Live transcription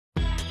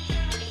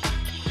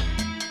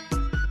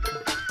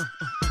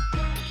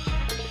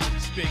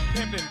Big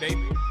pimpin',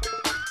 baby.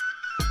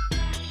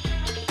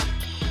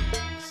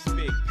 It's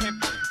big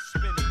pimpin',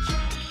 spinach.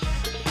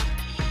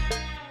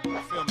 You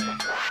feel me?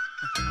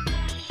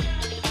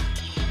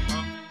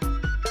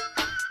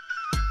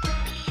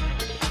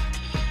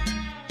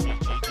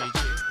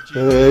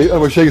 Hey, I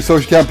was shaking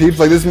social cam peeps.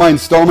 Like, this is my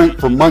installment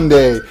for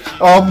Monday.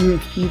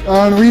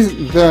 The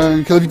reason,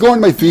 because if you go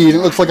on my feed, it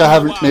looks like I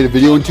haven't made a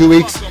video in 2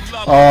 weeks.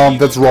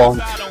 That's wrong.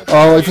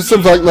 Like, for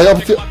some like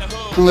I've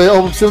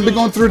been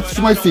going through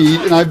my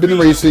feed, and I've been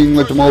erasing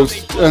like the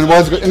most and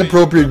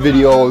inappropriate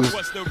videos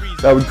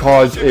that would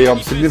cause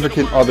a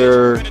significant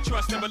other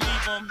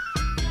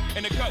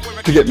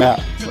to get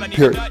mad.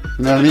 Period.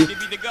 You know what I mean?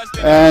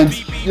 And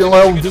you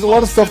know, there's a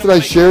lot of stuff that I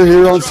share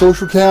here on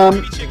social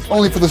cam,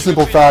 only for the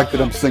simple fact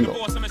that I'm single,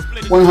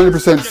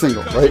 100%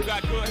 single, right?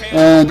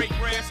 And you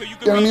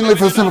know what I mean, like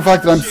for the simple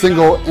fact that I'm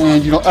single,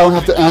 and you know, I don't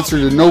have to answer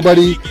to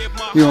nobody.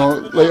 You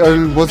know, like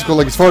what's it called?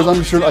 Like as far as I'm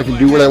concerned, I can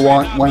do what I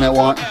want, when I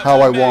want,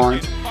 how I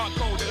want.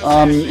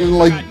 And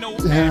like,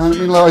 I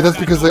mean, like that's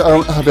because like, I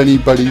don't have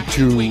anybody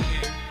to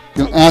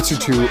answer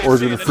to, or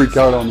is going to freak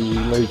out on me,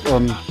 like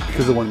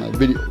because of one of my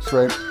videos,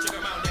 right?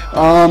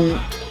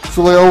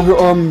 So like,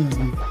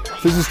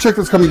 there's this chick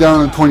that's coming down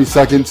on the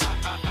 22nd,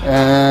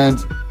 and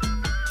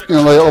you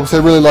know, like obviously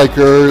I really like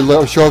her.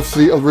 Like, she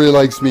obviously really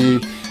likes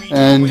me,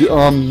 and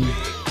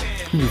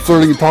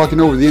flirting and talking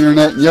over the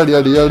internet, and yada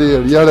yada yada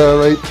yada yada,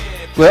 right?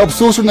 Like,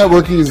 social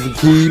networking is the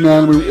key,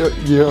 man. And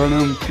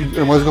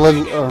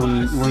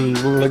when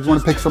you want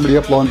to pick somebody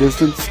up long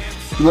distance,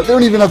 you know, they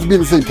don't even have to be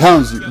in the same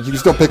town as you. You can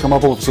still pick them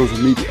up over social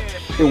media.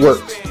 It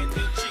works.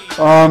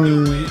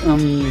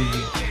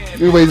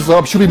 Anyways,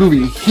 she'll be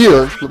moving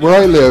here,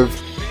 where I live,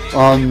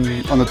 on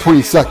the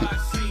 22nd.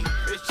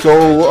 So,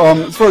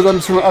 as far as I'm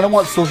concerned, I don't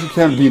want social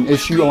cam to be an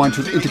issue. I want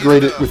to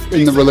integrate it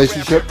within the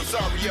relationship.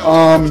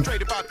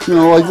 You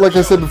know, like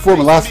I said before,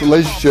 my last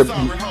relationship,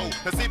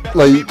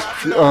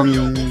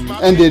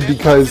 ended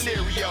because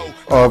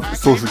of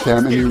social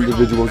cam and the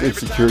individual's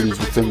insecurities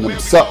within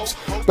themselves.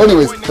 But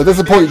anyways, at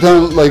this point in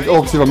time, like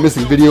obviously if I'm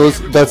missing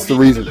videos, that's the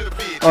reason.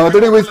 But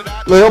anyways,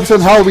 like obviously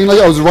on Halloween, like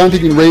I was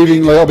ranting and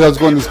raving, like I was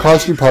going to this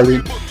costume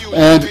party,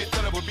 and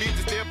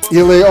you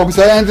know, like,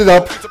 obviously I ended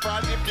up,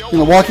 you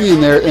know, walking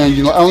in there, and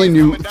you know, I only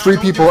knew 3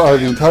 people out of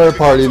the entire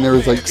party, and there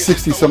was like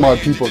 60 some odd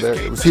people there.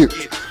 It was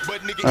huge.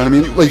 And I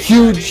mean, like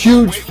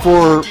huge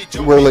for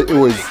where like it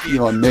was, you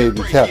know, made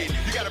and kept.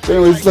 But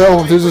anyways,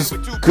 like, there's this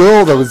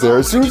girl that was there.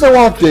 As soon as I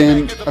walked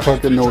in, I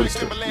fucking noticed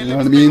her. You know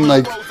what I mean?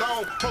 Like,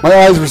 my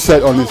eyes were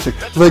set on this chick.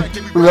 Like,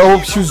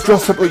 she was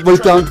dressed up like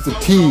right down to the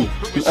T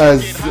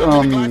as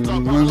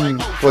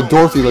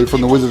Dorothy, like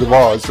from the Wizard of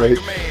Oz, right?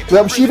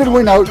 But she even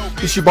went out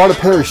and she bought a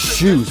pair of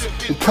shoes.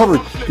 It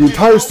covered the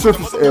entire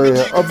surface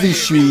area of these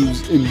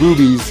shoes in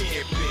rubies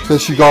that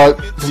she got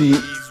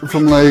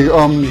from like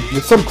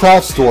some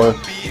craft store.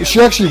 She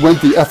actually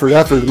went the effort,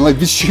 and like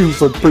these shoes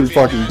look pretty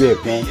fucking good,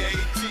 man.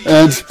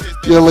 And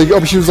you know,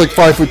 like she was like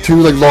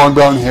 5'2", like long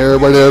brown hair,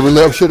 whatever.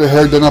 Like, she had her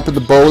hair done up in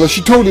the bow. Like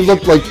she totally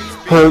looked like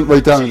her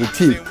right down to the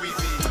teeth.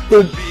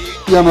 But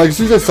yeah, I'm like, as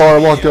soon as I saw her, I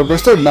walked up, I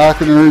started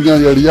knocking her,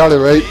 yada yada yada,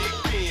 right?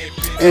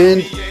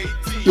 And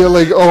you know,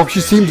 like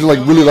she seemed to like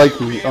really like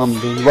me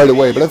right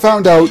away. But I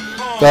found out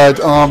that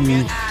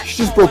she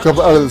just broke up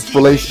out of this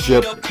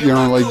relationship, you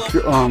know, like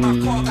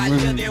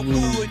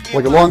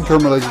a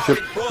long-term relationship,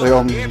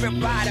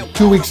 like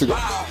 2 weeks ago.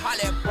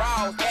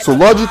 So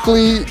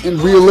logically and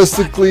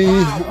realistically,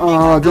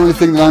 the only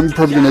thing that I'm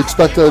probably going to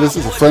expect out of this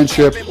is a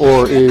friendship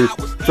or a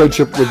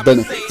friendship with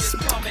benefits,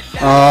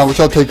 which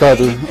I'll take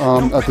either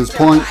at this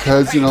point,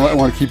 because you know I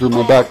want to keep her in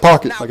my back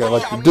pocket like I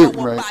like to do,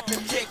 right?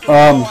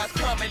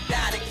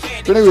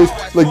 But anyways,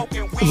 like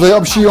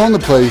she owned the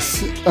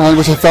place,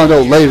 which I found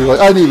out later. Like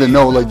I didn't even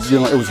know, like you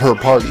know, it was her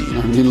party. You know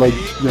what I mean? Like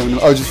you know,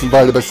 I was just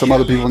invited by some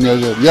other people and yada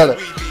yada yada.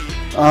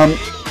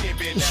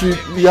 She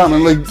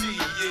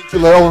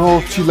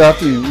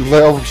left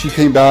and she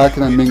came back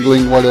and I'm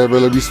mingling, whatever.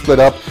 Like we split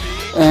up,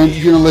 and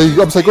you know, like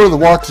I was like, go to the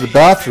walk to the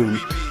bathroom,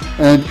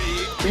 and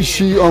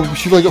she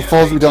like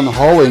follows me down the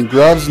hallway and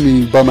grabs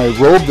me by my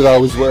robe that I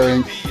was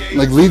wearing, and,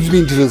 like leads me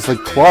into this like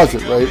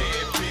closet, right?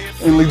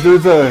 And like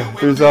there's a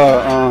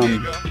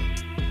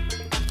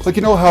like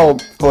you know how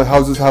like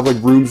houses have like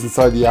rooms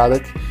inside the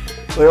attic.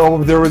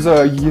 Like there was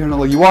a, you know,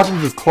 like you walk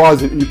into this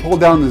closet and you pull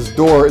down this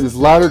door and this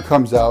ladder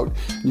comes out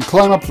and you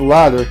climb up the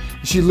ladder.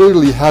 And she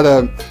literally had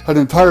an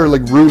entire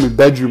like room and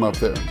bedroom up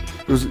there.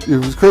 It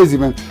was crazy,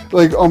 man.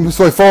 Like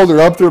so I followed her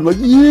up there. I'm like,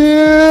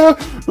 yeah,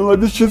 I'm like,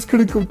 this shit's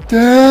gonna go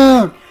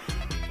down.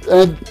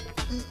 And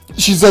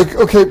she's like,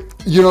 okay,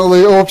 you know,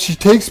 like she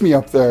takes me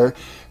up there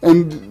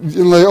and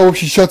like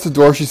she shuts the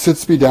door. She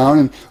sits me down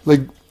and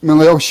like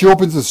she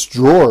opens this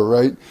drawer,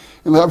 right?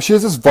 And like she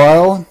has this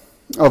vial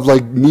of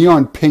like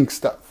neon pink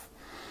stuff,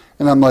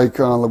 and I'm like,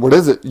 what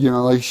is it? You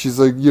know, like she's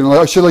like, you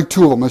know, she had like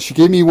 2 of them. Like, she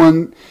gave me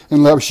one,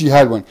 and like, she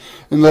had one,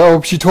 and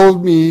like, she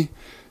told me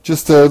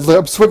just to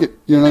like, swig it.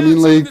 You know what I mean?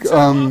 Like,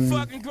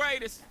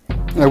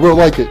 and I will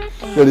like it.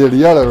 Yada yada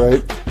yada,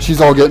 right?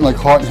 She's all getting like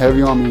hot and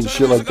heavy on me and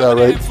shit like that,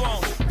 right?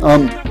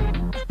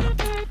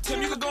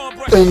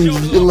 and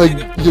like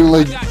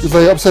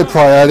upside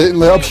pry at it, and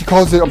like she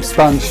calls it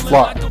Spanish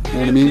fly. You know what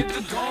I mean?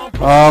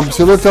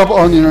 So I looked up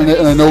on the internet,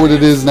 and I know what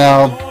it is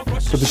now.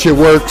 But the shit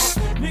works.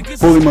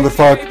 Holy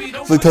motherfucker!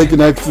 It's like taking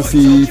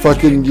ecstasy.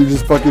 Fucking, you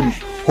just fucking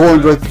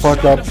horned right the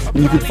fuck up,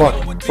 and you can fuck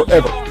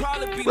forever.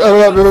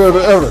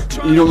 Forever.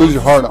 You don't lose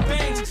your heart on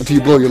it until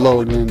you blow your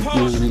load, and then you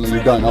know what I mean, like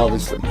you're done,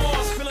 obviously.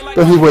 But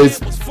anyways,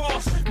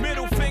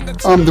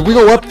 we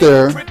go up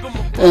there,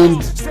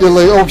 and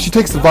like, she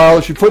takes the vial,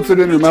 she puts it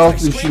in her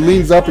mouth, and she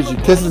leans up and she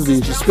kisses me,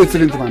 and she spits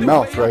it into my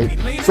mouth, right?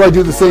 So I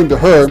do the same to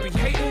her,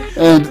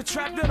 and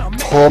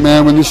oh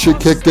man, when this shit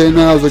kicked in,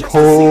 man, I was like,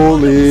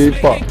 holy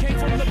fuck.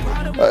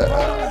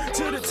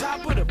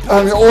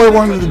 I mean, all I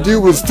wanted to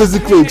do was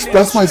physically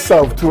express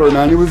myself to her,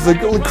 man. It was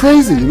like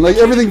crazy. Like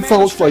everything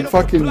felt like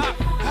fucking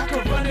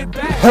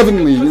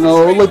heavenly, you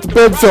know. Like the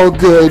bed felt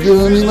good, you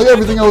know what I mean? Like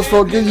everything else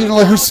felt good, you know.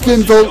 Like her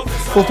skin felt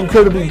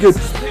incredibly good.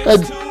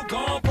 And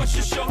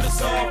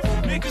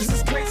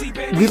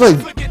we like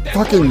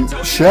fucking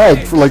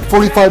shagged for like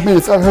 45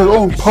 minutes at her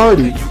own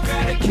party,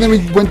 and then we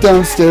went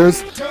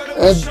downstairs,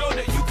 and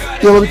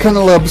we kind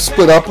of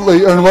split up.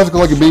 Like, and it was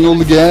like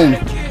mingled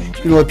again.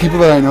 You know, like people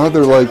that I know,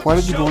 they're like, why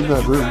did you go into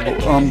that room?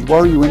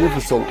 Why were you in there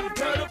for so long?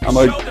 I'm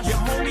like,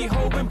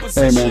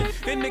 hey man.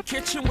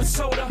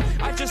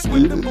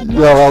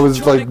 I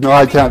was like, no,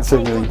 I can't say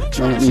anything. You know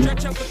what I mean?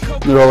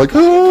 They're all like,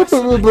 oh, blah,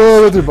 blah,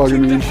 blah. They're bugging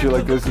me and shit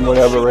like this and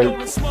whatever, right?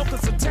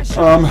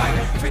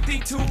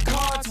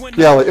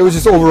 Like, it was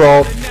just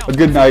overall a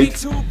good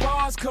night.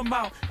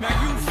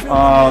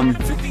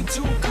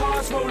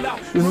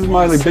 This is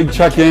my like big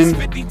check-in.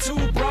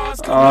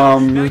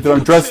 I'm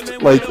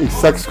dressed like a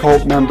sex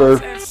cult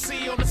member,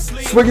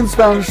 swigging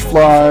Spanish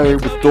fly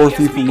with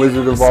Dorothy from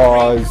Wizard of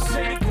Oz,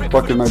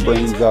 fucking my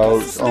brains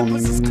out,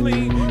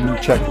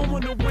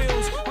 checking.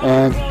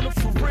 And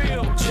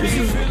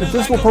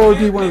this will probably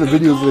be one of the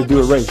videos that I do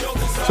a race.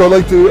 So I'd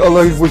like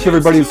to wish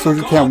everybody in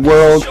Social Cam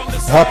World a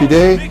happy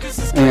day,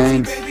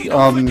 and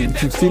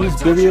if you've seen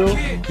this video,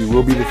 you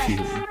will be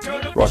defeated.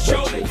 Rock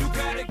that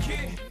shit.